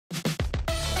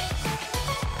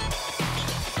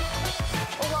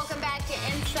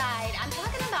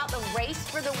Race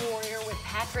for the Warrior with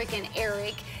Patrick and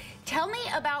Eric. Tell me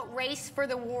about Race for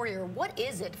the Warrior. What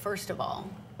is it, first of all?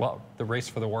 Well, the Race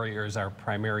for the Warrior is our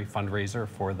primary fundraiser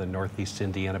for the Northeast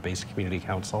Indiana-based Community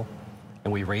Council,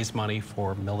 and we raise money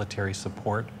for military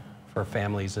support for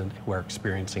families who are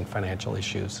experiencing financial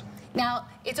issues. Now,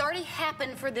 it's already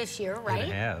happened for this year, right?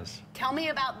 It has. Tell me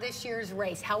about this year's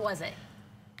race. How was it?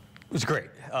 It was great.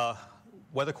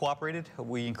 Weather cooperated.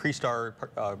 We increased our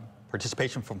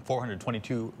participation from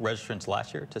 422 registrants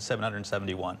last year to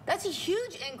 771. That's a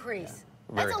huge increase.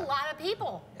 Very That's a high. lot of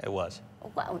people. It was.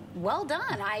 Well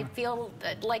done. I feel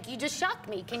like you just shocked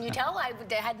me. Can you tell? I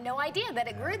had no idea that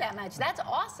it grew that much. That's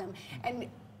awesome. And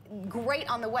great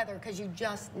on the weather, because you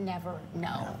just never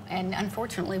know. And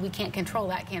unfortunately, we can't control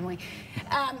that, can we?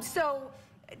 So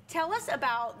tell us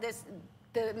about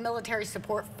the Military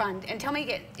Support Fund. And tell me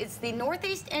again, it's the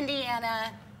Northeast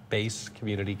Indiana Base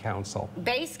Community Council.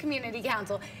 Base Community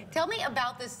Council. Tell me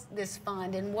about this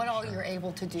fund and what all you're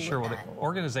able to do Sure. with Well, that. the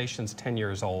organization's 10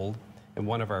 years old, and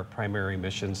one of our primary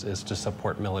missions is to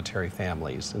support military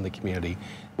families in the community.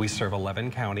 We serve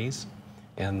 11 counties,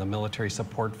 and the Military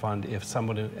Support Fund, if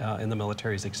someone in the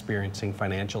military is experiencing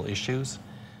financial issues,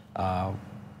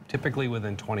 typically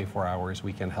within 24 hours,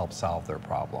 we can help solve their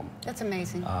problem. That's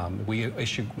amazing. We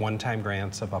issue one-time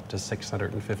grants of up to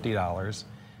 $650.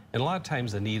 And a lot of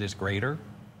times the need is greater,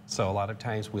 so a lot of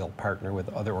times we'll partner with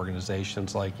other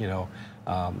organizations like,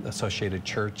 Associated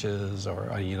Churches or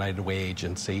a United Way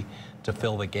agency to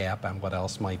fill the gap on what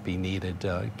else might be needed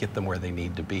to get them where they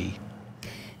need to be.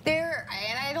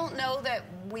 And I don't know that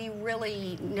we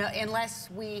really know, unless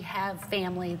we have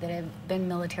family that have been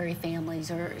military families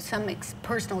or some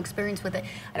personal experience with it,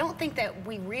 I don't think that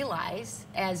we realize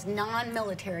as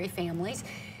non-military families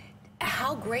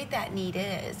how great that need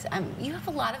is. You have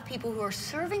a lot of people who are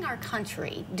serving our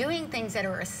country, doing things that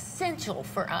are essential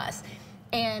for us,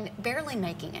 and barely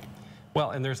making it.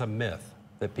 Well, and there's a myth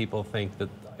that people think that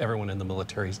everyone in the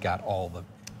military's got all the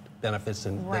benefits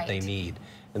that they need.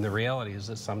 And the reality is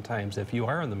that sometimes if you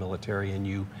are in the military and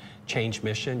you change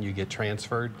mission, you get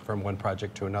transferred from one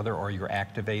project to another, or you're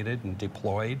activated and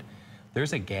deployed,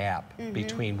 there's a gap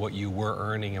between what you were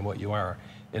earning and what you are.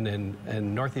 And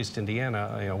in Northeast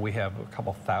Indiana, we have a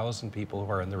couple thousand people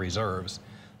who are in the reserves.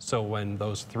 So when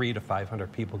those 300 to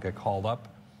 500 people get called up,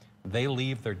 they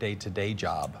leave their day-to-day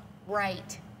job.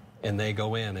 Right. And they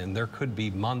go in, and there could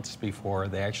be months before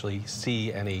they actually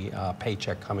see any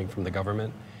paycheck coming from the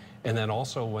government. And then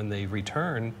also when they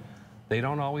return, they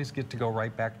don't always get to go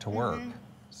right back to work.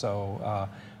 So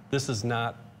this is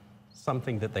not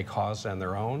something that they caused on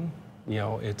their own.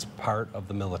 It's part of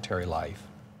the military life.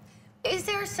 Is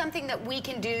there something that we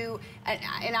can do,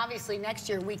 and obviously next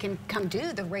year we can come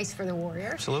do the Race for the Warrior.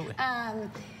 Absolutely.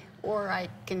 Or I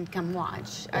can come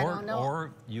watch. I don't know.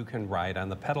 Or you can ride on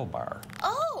the pedal bar.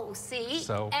 Oh, see?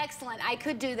 So, excellent. I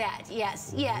could do that.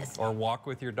 Yes, yes. Or walk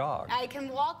with your dog. I can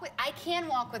walk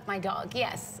with my dog.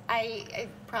 Yes. I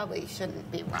probably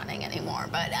shouldn't be running anymore,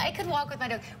 but I could walk with my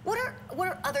dog. What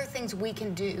are other things we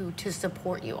can do to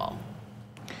support you all?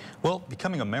 Well,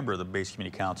 becoming a member of the Base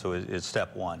Community Council is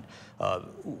step one.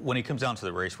 When it comes down to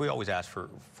the race, we always ask for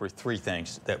three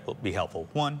things that will be helpful.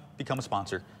 One, become a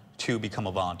sponsor. Two, become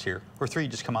a volunteer. Or three,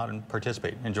 just come out and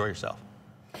participate. Enjoy yourself.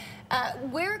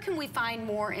 Where can we find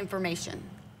more information?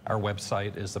 Our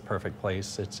website is the perfect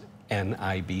place. It's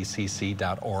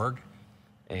nibcc.org,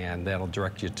 and that'll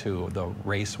direct you to the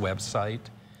race website.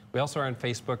 We also are on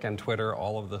Facebook and Twitter,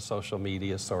 all of the social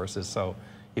media sources. So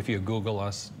if you Google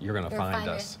us, you're going to find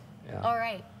us. Yeah. All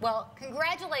right. Well,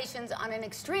 congratulations on an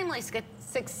extremely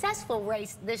successful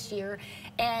race this year.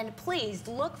 And please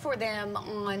look for them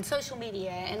on social media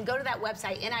and go to that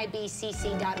website,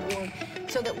 nibcc.org,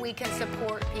 so that we can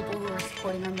support people who are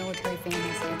supporting our military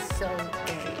families. It's so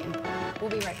very important. We'll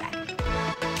be right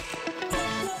back.